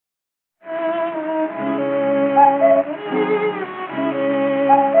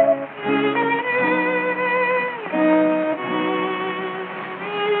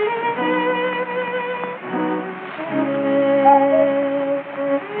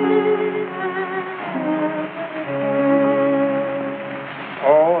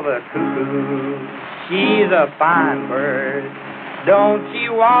a fine bird. Don't she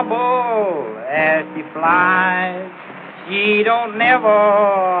wobble as she flies? She don't never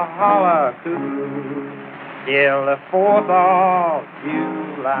holler cuckoo till the 4th of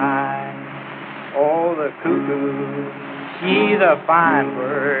July. Oh, the cuckoo, she's a fine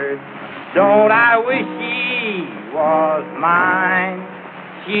bird. Don't I wish she was mine?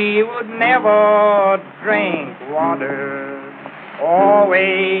 She would never drink water,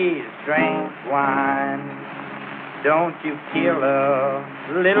 always drink wine. Don't you kill a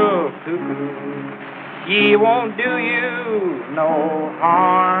little cuckoo. She won't do you no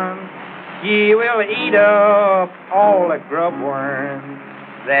harm. She will eat up all the grub worms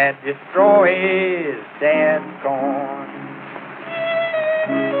that destroys Dad's corn.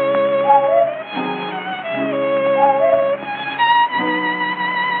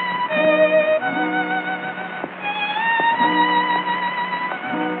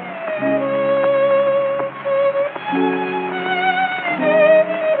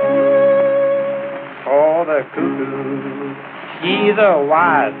 Oh, the cuckoo, she's a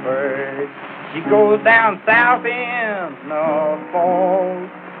wise bird. She goes down south in the fall.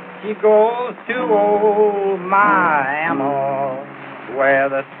 She goes to old Miami, where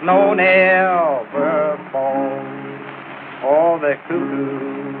the snow never falls. Oh, the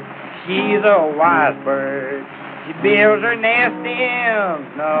cuckoo, she's a wise bird. She builds her nest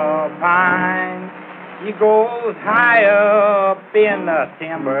in the pine. She goes high up in the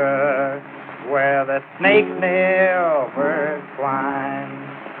timber, where the snakes never climb.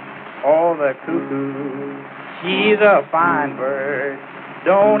 Oh, the cuckoo, she's a fine bird.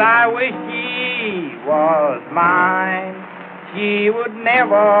 Don't I wish she was mine? She would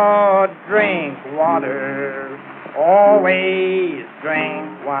never drink water, always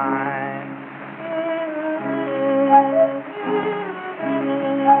drink wine.